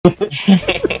Ding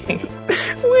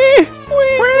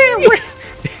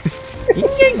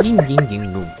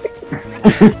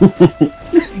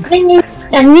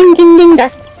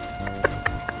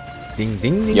ding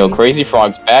ding. Yo, Crazy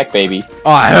Frog's back, baby.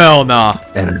 Oh hell nah.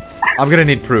 I'm gonna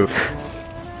need proof.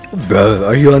 Bro,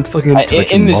 are you on fucking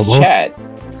Twitch in this mobile? chat.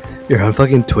 You're on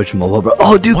fucking Twitch mobile, bro.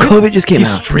 Oh, dude, What? COVID just came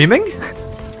He's out. streaming?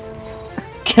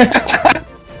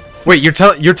 Wait,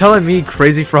 you're telling me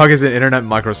Crazy Frog is an internet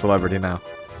micro celebrity now?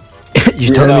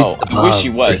 You're telling No, me? I wish he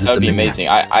was. versus That would be Dominion. amazing.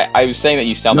 I was saying that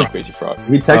you sound like Crazy Frog.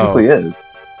 He technically is.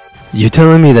 You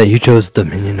telling me that you chose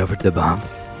Dominion over the bomb?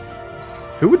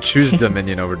 Who would choose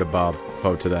Dominion over to Bob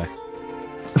Poe today?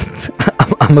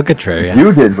 I'm a contrarian.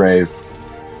 You did, Rave.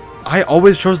 I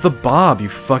always chose the Bob, you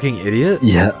fucking idiot.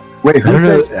 Yeah. Wait, I who don't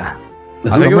know. said? Yeah. I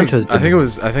think Someone it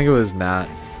chose was Nat.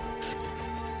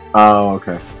 Oh,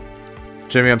 okay.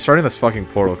 Jimmy, I'm starting this fucking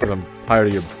portal because I'm tired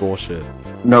of your bullshit.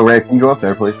 No, Rave, can you go up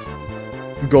there, please?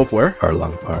 Go up where? Our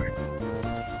long part.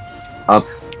 Up.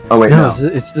 Oh wait, No, no.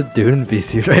 it's the dude in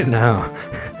VC right now.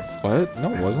 What?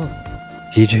 No, it wasn't.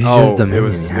 He chose Oh,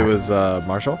 Dominion. it was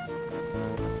Marshall?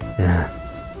 Yeah.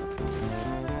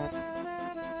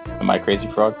 Am I Crazy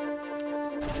Frog?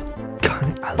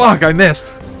 God, Fuck, I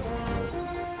missed!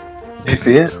 Did you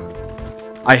see it?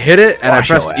 I hit it and I Wash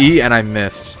pressed your E and I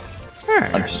missed.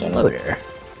 Understandable.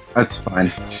 That's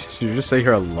fine. Did you just say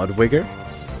you're a Ludwiger?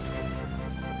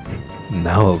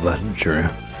 No, but true.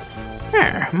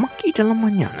 Monkey de la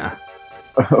mañana.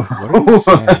 What are you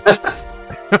saying?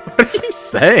 What are you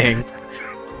saying?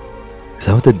 Is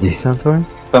that what the D stands for?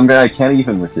 Some guy I can't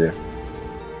even with you.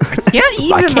 I can't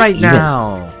even can't right even.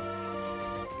 now.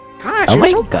 Gosh, Oh you're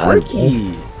my so God.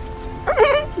 quirky.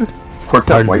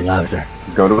 Quirked up Pardon the white. laughter.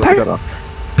 Go to Pardon- the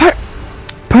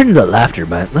Pardon the laughter,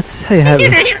 but let's say I have.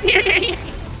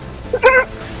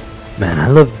 Man, I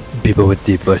love people with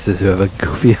deep voices who have a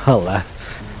goofy laugh.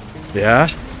 Yeah?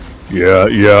 Yeah,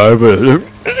 I bet.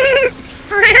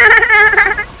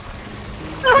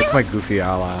 It's my goofy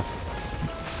owl laugh.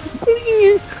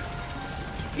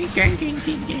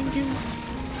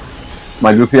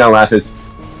 My goofy owl laugh is,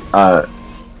 dude.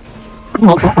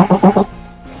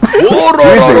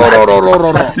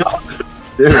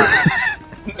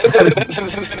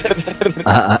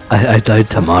 I died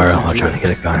tomorrow while trying to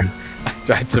get a car. I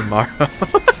die tomorrow.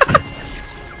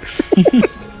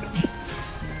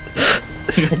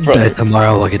 Died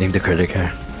tomorrow while getting the credit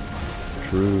card.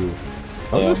 True.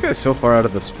 How is this guy so far out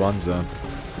of the spawn zone?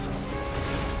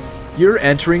 You're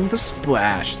entering the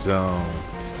splash zone.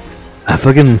 I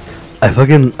fucking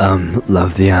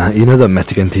love the you know the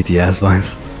Mexican TTS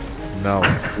voice? No.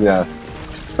 Yeah.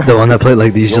 The one that played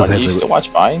like these You just used to watch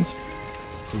Vines?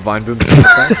 Vine boom sound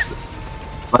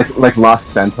effect? Like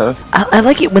Lost Santa. I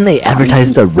like it when they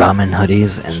advertise the ramen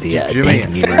hoodies and the Jimmy. dank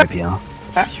medium appeal.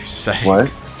 What are you saying? What?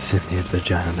 Cynthia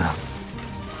vagina now.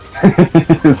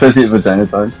 Sentient vagina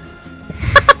tongue.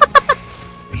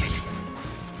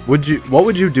 What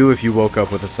would you do if you woke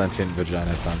up with a sentient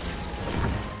vagina tongue?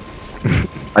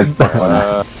 I fuck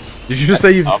one. Did you just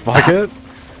say you'd fuck it?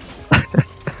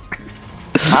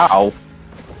 How?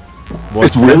 Well,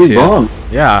 It's really sentient. long.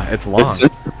 Yeah, it's long.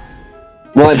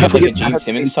 Well, I'd have to Like a get Gene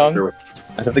Simmons tongue?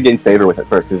 I'd have to gain favor with it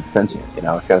first because it's sentient. You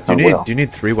know, it's got its do own you need will. do you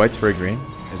need 3 whites for a green?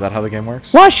 Is that how the game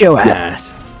works? Wash your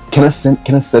ass. Can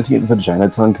a sentient vagina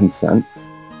tongue consent?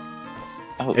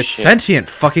 Oh, It's shit. sentient.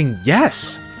 Fucking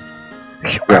yes.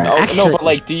 Oh, no, but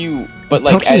like, do you... But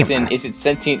like, as in, Pokemon. is it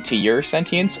sentient to your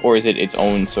sentience, or is it its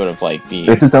own sort of like being?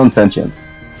 It's its own sentience.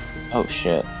 Oh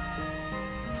shit.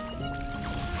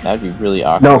 That'd be really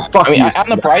awkward. No, fuck I mean, you. on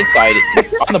the bright side,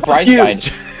 on the bright You. side,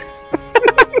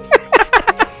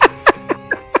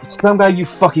 Some guy, you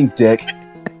fucking dick.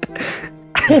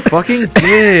 You fucking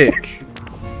dick.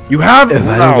 You have If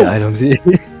I don't get no. items,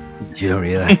 you don't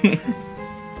read that.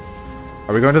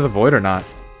 Are we going to the void or not?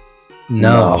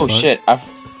 No. oh shit, I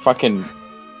fucking.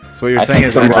 So what you're I saying think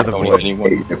is some enter the rock void.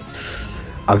 anyone-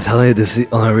 I'm telling you, this is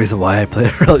the only reason why I play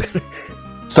Rogan.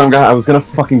 Some guy, I was gonna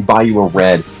fucking buy you a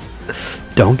red.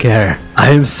 Don't care. I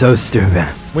am so stupid.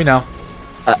 We know.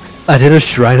 I did a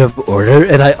Shrine of Order,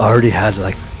 and I already had,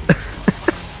 like...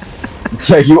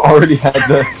 Yeah, you already had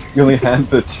you only had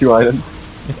the 2 items.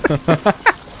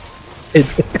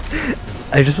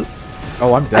 I just...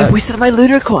 Oh, I'm I dead. wasted my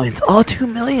looter coins! All 2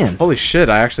 million! Holy shit,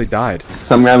 I actually died.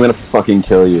 Some guy, I'm gonna fucking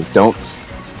kill you. Don't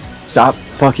stop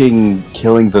fucking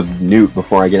killing the newt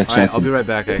before I get a Alright, chance I'll be to... right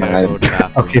back. I my gotta go to the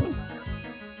bathroom. Okay.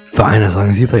 Fine, as long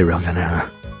as you play Rogan now.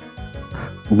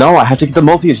 No, I have to get the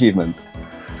multi-achievements.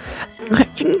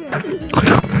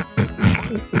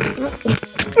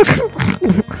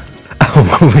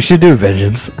 Oh, we should do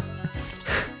Vengeance.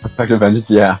 Effective Vengeance,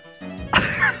 yeah.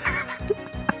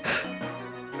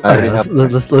 Alright,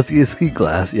 let's get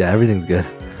glass. Yeah, everything's good.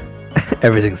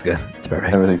 Everything's good. It's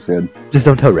perfect. Everything's good. Just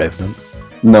don't tell Rave them.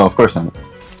 No, of course not.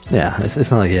 Yeah,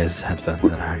 it's not like he has headphones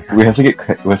that are. We have to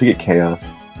get chaos.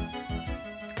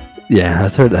 Yeah,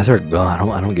 that's our goal.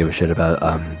 I don't give a shit about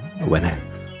winning.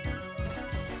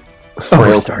 Oh,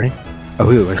 we're starting. Oh,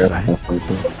 we're starting.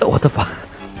 What the fuck?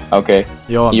 Okay.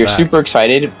 Yo, You're back. super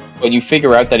excited, but you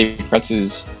figure out that he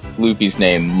presses Luffy's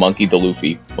name, Monkey the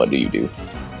Luffy. What do you do?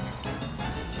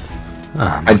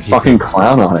 I'd fucking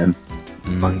clown on him.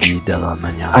 Monkey de la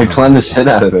Manana. I'd clown the shit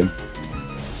out of him.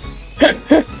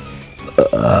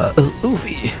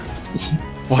 Luffy.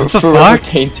 What the Forever fuck?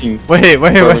 tainting. Wait.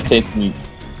 Forever tainting you.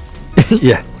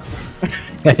 Yeah.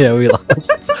 Yeah, we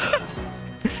lost.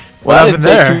 What Why happened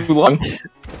did it take there? too long?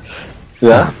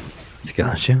 Yeah. It's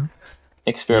gonna show.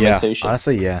 Experimentation. Yeah,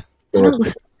 honestly, yeah. I'm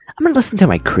gonna listen to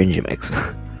my cringe mix.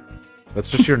 That's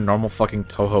just your normal fucking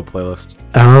Toho playlist.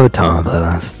 I don't have a Toho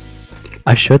playlist.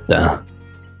 I should though.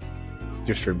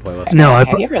 Your stream playlist. No, Have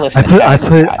you ever listened to I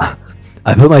Jackson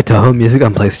put my Toho music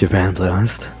on Place Japan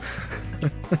playlist.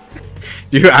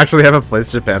 Do you actually have a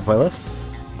Place Japan playlist?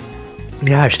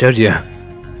 Yeah, I showed you.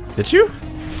 Did you?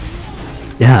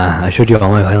 Yeah, I showed you all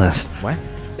my playlists. What?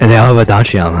 And they all have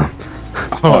Adachi on them.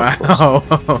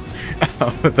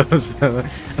 Those.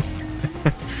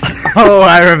 Oh,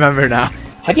 I remember now.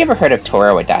 Have you ever heard of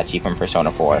Toro Adachi from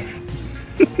Persona 4?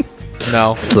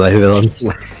 No. Slay villain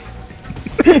slay.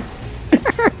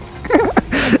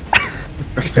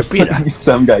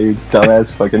 Some guy, you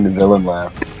dumbass fucking villain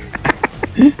laugh.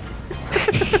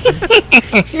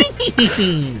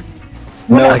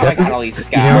 No, I got this. all these You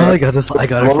know, scouts. I got this. I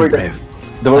got it The one from where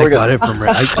Rave. the one I where got he it from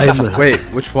Rave. I Wait,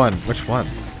 which one? Which one?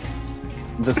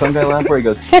 goes, the some guy laugh where he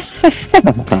goes,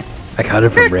 I got it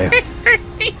from Rave.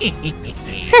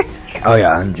 Oh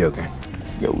yeah, I'm joking.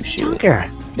 Yo, shit. Joker.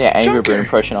 Yeah, Angry Joker. Bird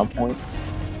impression on point.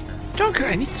 Joker,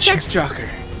 I need sex joker.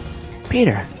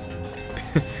 Peter.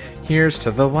 Here's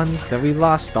to the ones that we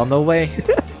lost on the way.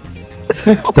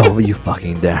 Don't you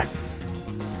fucking dare. have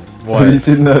you What?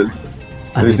 seen the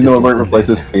I have you need seen the this one where it one.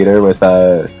 replaces Peter with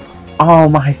oh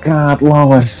my god,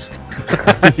 Lois.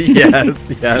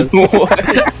 Yes, yes.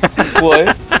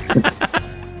 What?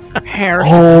 Harry.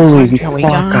 Holy Here we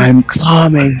fuck, go. I'm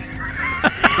coming.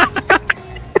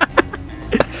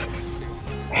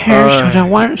 Here's to the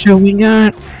one so we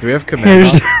got. Do we have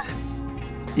Here's.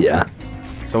 command? Yeah.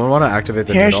 Someone want to activate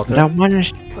the Here's nude to the altar? one.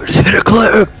 Just hit a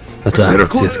clip. That's Hit a a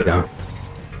clip. CSGO.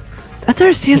 That's our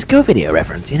CSGO video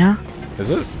reference, you know? Is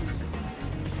it?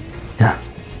 Yeah.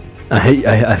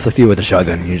 I flicked you with a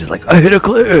shotgun and you're just like, I hit a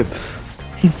clip!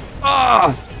 You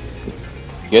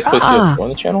guys play CS4 on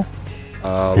the channel?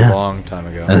 A Yeah. long time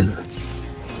ago.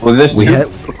 Well, there's We two had-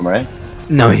 of them, right?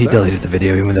 No, he that? deleted the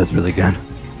video even though it's really good.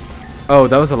 Oh,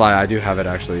 that was a lie. I do have it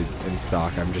actually in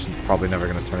stock. I'm just probably never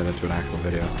going to turn it into an actual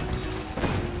video.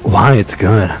 Why? It's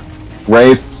good.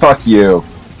 Rave, fuck you.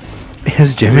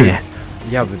 Here's Jimmy. Dude.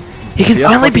 Yeah, but He can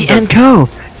CS finally fucking be does- Anko!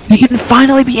 He can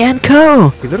finally be Anko!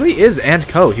 He literally is and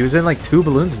Co. He was in like 2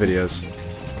 Balloons videos.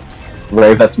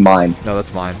 Rave, that's mine. No,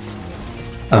 that's mine.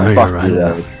 Oh, Fuck you're right. you,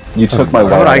 Rave. You took my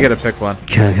Why would I weapon. get to pick one?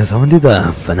 Can someone do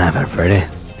the FNAF at Freddy?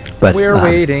 But, We're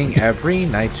waiting every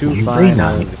night to every find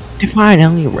night out. to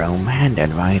finally roam hand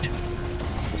and right.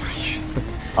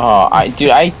 Oh, Why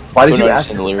Why did you ask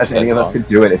if any of us could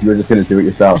do it if you were just gonna do it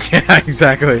yourself? Yeah,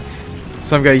 exactly.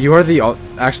 Some guy, you are the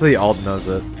actually Alt knows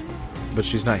it, but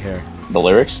she's not here. The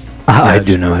lyrics? I Yeah,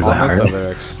 do know it by Alt knows the heart.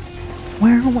 lyrics.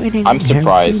 We're waiting. I'm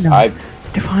surprised. I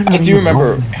I do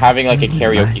remember having like a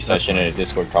karaoke session in a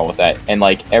Discord call with that, and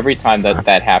like every time that For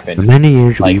happened, many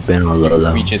years like, we've been all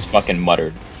alone. we just fucking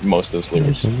muttered most of those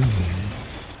lyrics.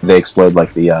 They explode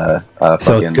like the So it's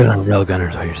fucking good on Railgunner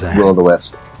is what you're saying. Will o' the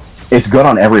Wisp. It's good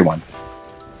on everyone.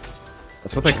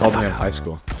 That's what they called me in high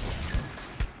school.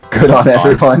 Good on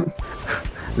everyone.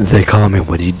 They call me,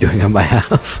 what are you doing at my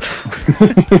house?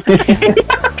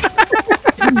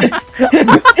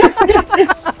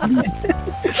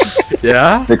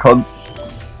 Yeah? They called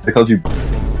you.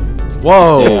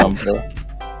 Whoa! Damn, bro.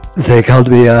 They called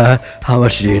me, how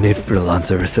much do you need for the lawn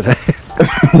service today?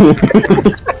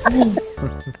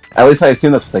 At least I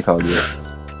assume that's what they called you.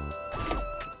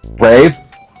 Rave?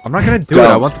 I'm not gonna do it. I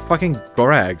Don't. want the fucking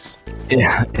Gorags.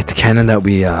 Yeah, it's canon that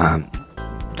we,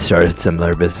 started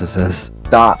similar businesses.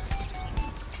 Stop.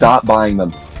 Stop buying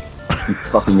them. You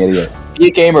fucking idiot. Be a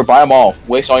gamer, buy them all.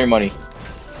 Waste all your money.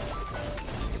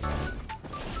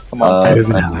 Come on. I Uh, don't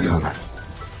even have a comment.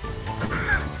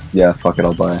 Yeah, fuck it,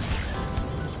 I'll buy it.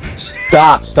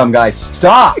 Stop, Stum Guy,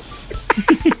 stop!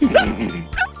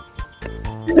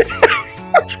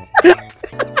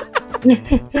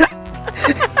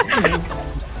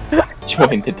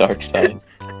 Join the dark side.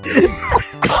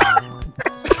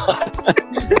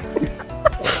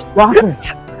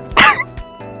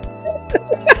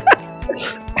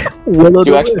 Willow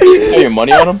Did you actually spend your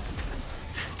money on him?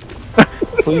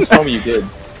 Please tell me you did.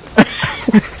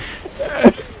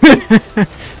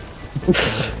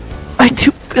 I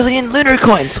 2 billion lunar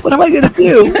coins. What am I gonna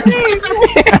do?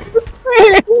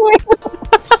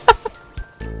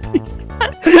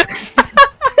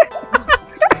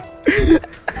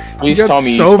 Please got tell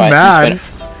me so you mad.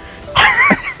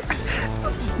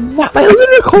 Not my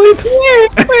lunar coins.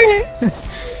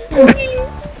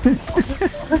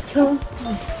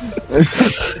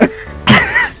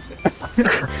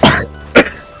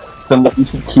 Somebody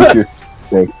should keep your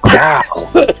snake.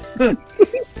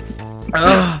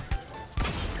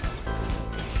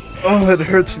 Oh, it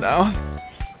hurts now.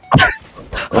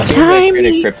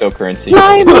 Created cryptocurrency.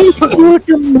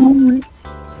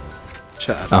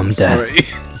 Chad, I'm dead. sorry.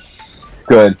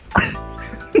 Good.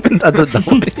 That's a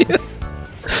dumb idea.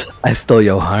 I stole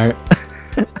your heart.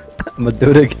 I'm gonna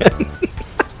do it again.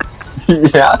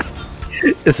 Yeah.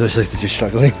 Especially since you're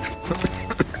struggling.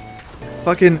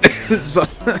 Fucking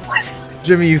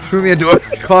Jimmy, you threw me into a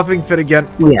coughing fit again.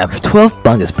 We have 12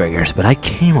 bungus burgers, but I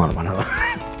came on one of them.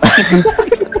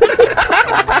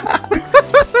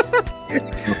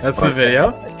 That's the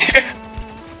video.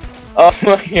 Oh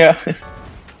my god.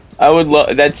 I would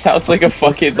love. That sounds like a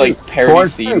fucking like parody Foreign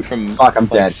scene fruit. from Fuck, I'm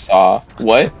like, dead. Saw.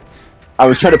 What? I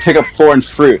was trying to pick up foreign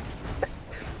fruit.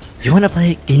 You wanna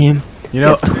play a game? You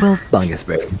know, 12 bungus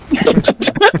burgers.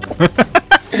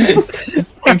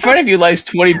 In front of you lies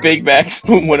 20 Big Macs,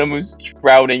 but one of them was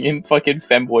drowning in fucking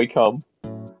femboy cum.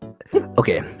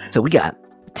 Okay, so we got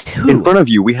 2. In front of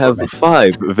you, we have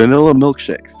 5 vanilla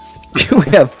milkshakes.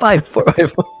 we have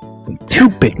 2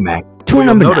 Big Mac, 2 you'll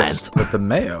number notice 9s. with the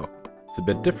mayo, it's a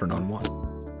bit different on one.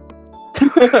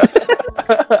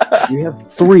 We have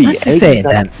 3 Let's just eggs. say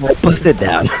that I busted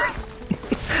down.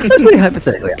 Let's say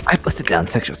hypothetically, I busted down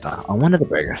sexual style on one of the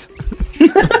burgers.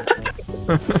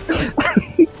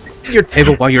 Your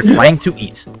table while you're trying to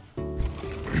eat.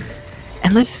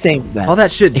 And let's say that All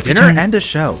that shit, If you dinner turn- and a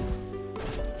show.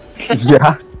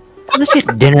 Yeah. let's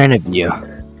get dinner and a view.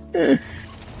 And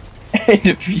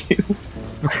a view.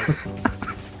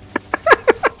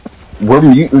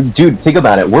 Dude, think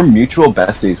about it. We're mutual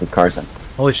besties with Carson.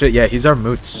 Holy shit, yeah, he's our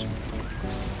moots.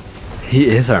 He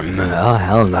is our oh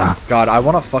hell no. God, I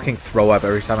want to fucking throw up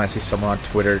every time I see someone on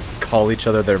Twitter call each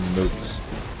other their moots.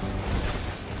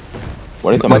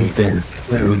 What is a One moot? thing.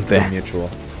 It's a mutual.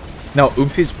 No,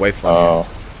 Oomphy's way funnier. Oh.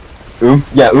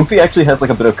 Yeah, Oofy actually has like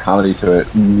a bit of comedy to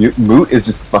it. Moot is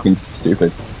just fucking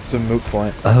stupid. It's a moot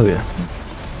point. Oh yeah.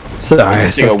 Sorry, I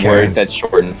Using a stopped caring. word that's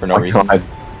shortened for no Oh my reason. God.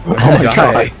 Oh my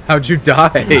god. How'd you die?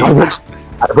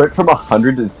 I went from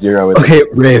 100 to 0. Okay,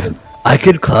 Rave. I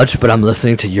could clutch, but I'm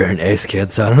listening to You're an Ace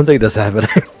Kid, so I don't think that's happening.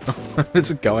 What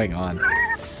is going on?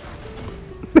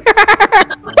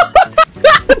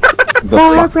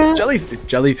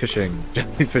 Jellyfishing.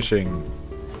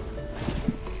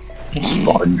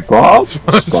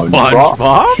 SpongeBob?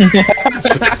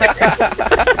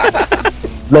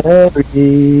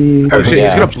 Larry. Oh shit,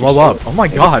 he's gonna blow up. Oh my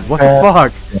god, what the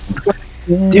fuck?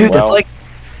 Dude, that's like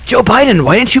Joe Biden.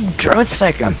 Why didn't you drone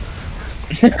strike him?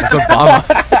 It's Obama.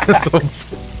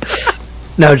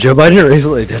 No, Joe Biden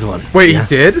recently did one. Wait, yeah. he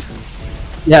did?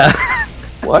 Yeah.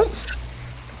 What?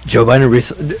 Joe Biden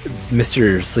recently,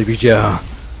 Mr. Sleepy Joe,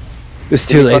 was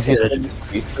too lazy to.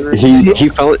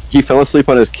 He fell asleep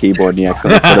on his keyboard and he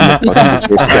accidentally put him in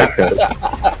fucking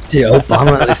See,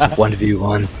 Obama at least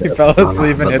 1v1. He fell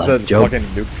asleep and But, hit like, the Joe- fucking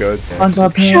nuke codes.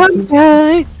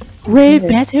 Shanghai, Rave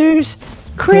Banters,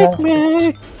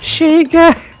 Crickner,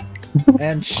 Shaker.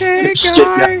 And Shake Shit,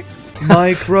 Guy,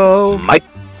 Micro, Mike.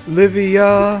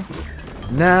 Livia,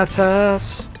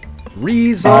 Natas,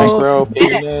 Rezo. Micro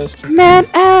penis. Man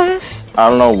ass. I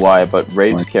don't know why, but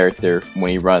Rave's character,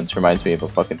 when he runs, reminds me of a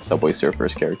fucking Subway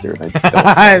Surfers character. And I just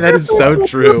don't- That is so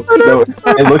true. No,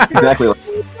 it looks exactly like.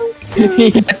 He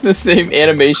has the same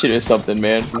animation or something,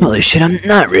 man. Holy shit, I'm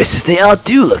not racist. They all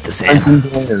do look the same.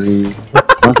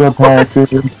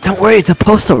 Don't worry, it's a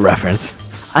postal reference.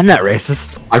 I'm not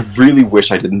racist. I really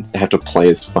wish I didn't have to play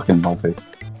as fucking multi.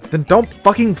 Then don't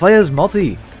fucking play as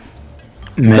multi.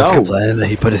 Man's No. complaining that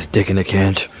he put his dick in a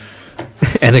cage.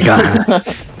 And it got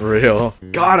Real.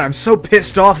 God, I'm so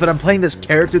pissed off that I'm playing this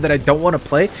character that I don't want to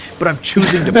play, but I'm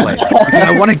choosing to play because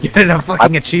I want to get a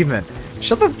fucking achievement.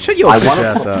 Shut your I bitch wanna-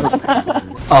 ass up.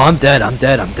 Oh, I'm dead.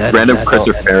 Random crits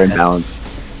are fair and balanced.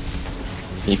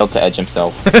 He felt to edge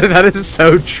himself. That is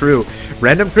so true.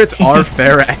 Random crits are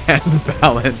fair and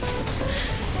balanced.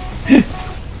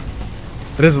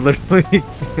 That is literally.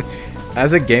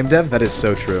 As a game dev, that is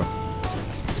so true.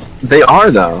 They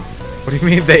are though. What do you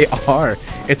mean they are?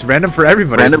 It's random for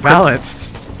everybody. Random it's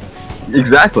balanced.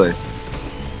 Exactly.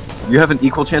 You have an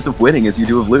equal chance of winning as you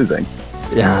do of losing.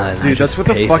 Yeah, Dude, that's what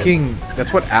the fucking...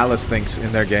 That's what Atlas thinks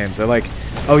in their games. They're like,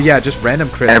 oh yeah, just random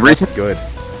crits. Everything- That's good.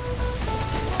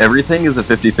 Everything is a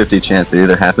 50-50 chance. It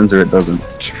either happens or it doesn't.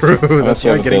 True. That's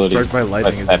why getting ability struck by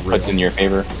lightning is that puts real. in your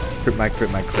favor. Crit my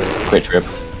crit my crit. Crit trip.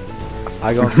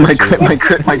 I go my crit, my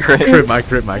crit, my crit. crit my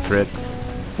crit my crit.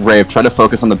 Rave, try to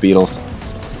focus on the Beatles.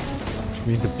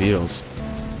 You mean the Beatles?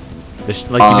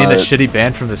 You mean the shitty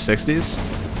band from the 60s?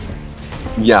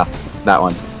 Yeah, that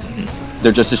one.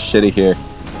 They're just as shitty here.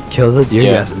 Kill the deer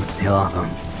Yeah. guys and heal on them.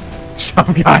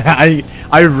 Some guy,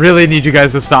 I really need you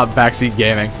guys to stop backseat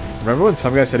gaming. Remember when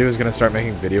some guy said he was gonna start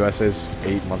making video essays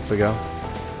 8 months ago?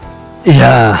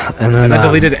 Yeah, and then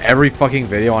deleted every fucking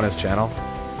video on his channel?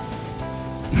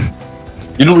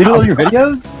 You deleted all your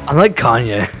videos? I'm like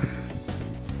Kanye.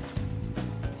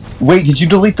 Wait, did you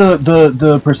delete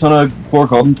the Persona 4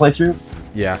 Golden playthrough?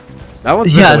 Yeah. That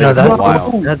one's been Yeah, no, deleted for a that's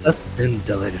while. that's been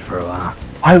deleted for a while.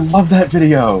 I love that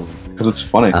video because it's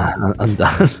funny. I'm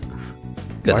done.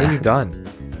 Why are you done?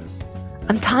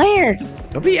 I'm tired.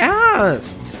 Don't be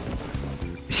asked!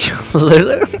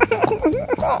 Literally.